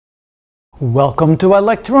Welcome to our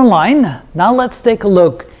lecture online. Now let's take a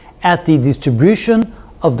look at the distribution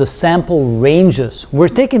of the sample ranges. We're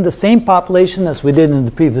taking the same population as we did in the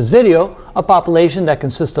previous video, a population that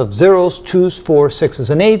consists of 0s, 2s, 4s, 6s,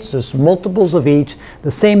 and 8s. There's multiples of each, the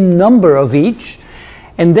same number of each.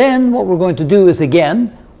 And then what we're going to do is,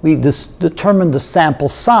 again, we determine the sample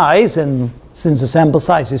size, and since the sample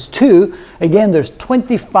size is 2, again, there's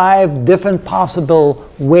 25 different possible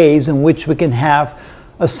ways in which we can have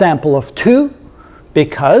a sample of 2,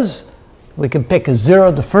 because we can pick a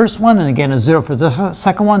 0 the first one, and again a 0 for the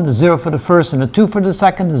second one, the 0 for the first, and a 2 for the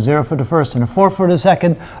second, the 0 for the first, and a 4 for the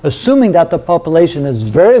second, assuming that the population is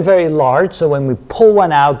very, very large. So when we pull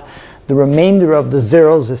one out, the remainder of the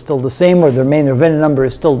zeros is still the same, or the remainder of any number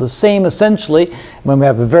is still the same, essentially, when we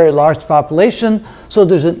have a very large population. So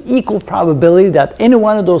there's an equal probability that any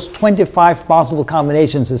one of those 25 possible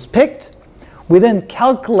combinations is picked. We then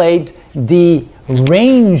calculate the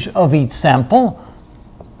range of each sample.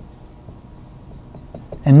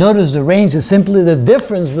 And notice the range is simply the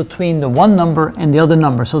difference between the one number and the other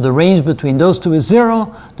number. So the range between those two is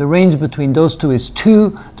 0, the range between those two is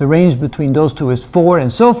 2, the range between those two is 4, and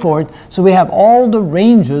so forth. So we have all the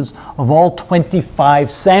ranges of all 25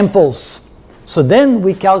 samples. So then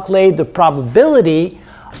we calculate the probability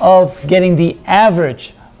of getting the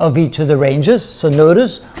average of each of the ranges. So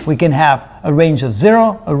notice we can have a range of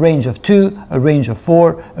 0, a range of 2, a range of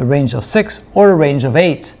 4, a range of 6, or a range of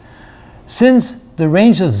 8. Since the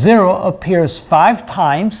range of 0 appears 5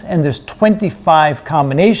 times and there's 25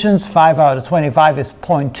 combinations, 5 out of 25 is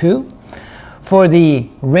 0.2. For the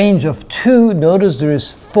range of 2, notice there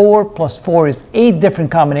is 4 plus 4 is 8 different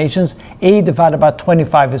combinations. 8 divided by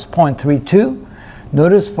 25 is 0.32.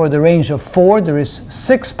 Notice for the range of 4, there is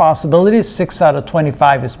 6 possibilities. 6 out of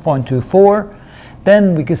 25 is 0.24.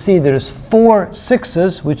 Then we can see there's 4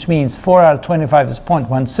 6s, which means 4 out of 25 is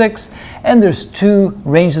 0.16. And there's 2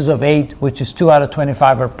 ranges of 8, which is 2 out of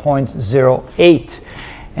 25 or 0.08.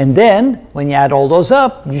 And then when you add all those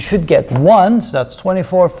up, you should get 1. So that's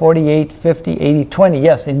 24, 48, 50, 80, 20.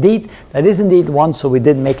 Yes, indeed, that is indeed 1, so we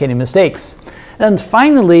didn't make any mistakes. And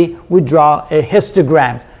finally, we draw a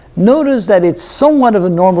histogram. Notice that it's somewhat of a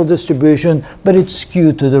normal distribution, but it's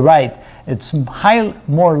skewed to the right. It's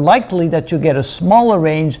more likely that you get a smaller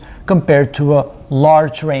range compared to a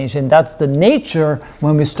large range. And that's the nature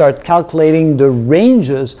when we start calculating the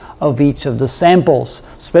ranges of each of the samples.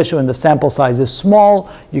 Especially when the sample size is small,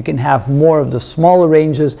 you can have more of the smaller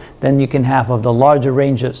ranges than you can have of the larger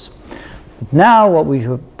ranges. Now what we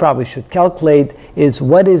probably should calculate is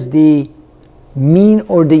what is the mean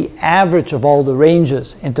or the average of all the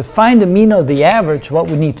ranges. And to find the mean or the average, what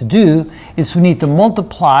we need to do is we need to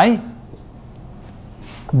multiply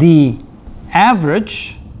the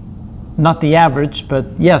average, not the average,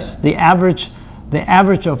 but yes, the average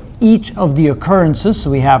of each of the occurrences.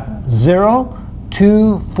 So we have 0,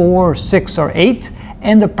 2, 4, 6, or 8,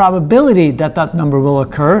 and the probability that that number will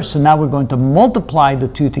occur. So now we're going to multiply the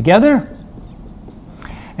two together.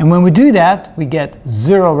 And when we do that, we get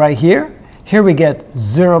 0 right here. Here we get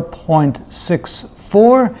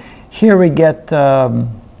 0.64. Here we get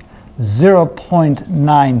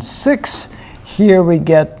 0.96. Here we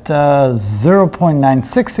get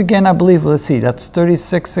 0.96 again, I believe. Let's see, that's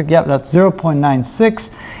 36. Yeah, that's 0.96.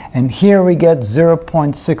 And here we get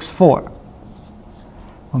 0.64.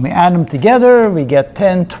 When we add them together, we get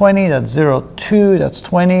 10, 20. That's 0.2. That's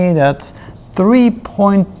 20. That's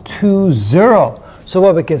 3.20. So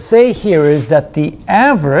what we can say here is that the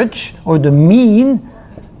average or the mean,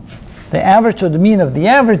 the average or the mean of the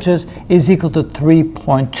averages is equal to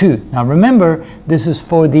 3.2. Now remember, this is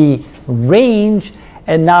for the range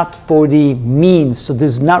and not for the mean. So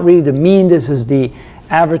this is not really the mean, this is the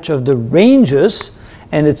average of the ranges,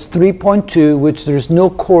 and it's 3.2, which there's no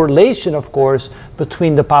correlation, of course,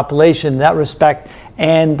 between the population in that respect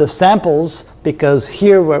and the samples, because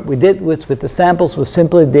here what we did with the samples was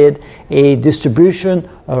simply did a distribution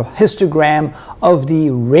or histogram of the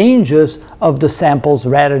ranges of the samples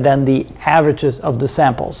rather than the averages of the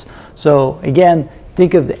samples. So again,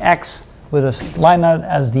 think of the x with a line out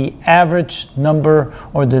as the average number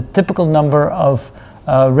or the typical number of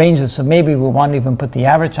ranges. So maybe we won't even put the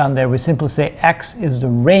average on there. We simply say x is the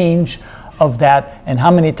range of that, and how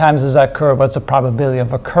many times does that occur? What's the probability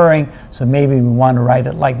of occurring? So maybe we want to write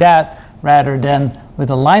it like that rather than with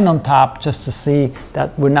a line on top, just to see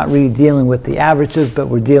that we're not really dealing with the averages, but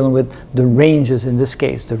we're dealing with the ranges in this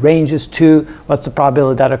case. The range is 2, what's the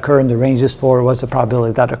probability of that occurring? The range is 4, what's the probability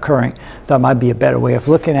of that occurring? That might be a better way of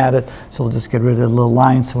looking at it. So we'll just get rid of the little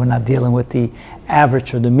line so we're not dealing with the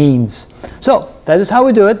average or the means. So that is how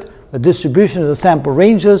we do it. The distribution of the sample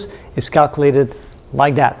ranges is calculated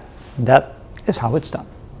like that. That is how it's done.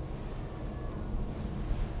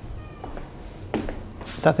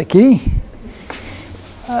 Is that the key?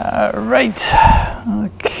 Right.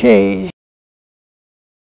 Okay.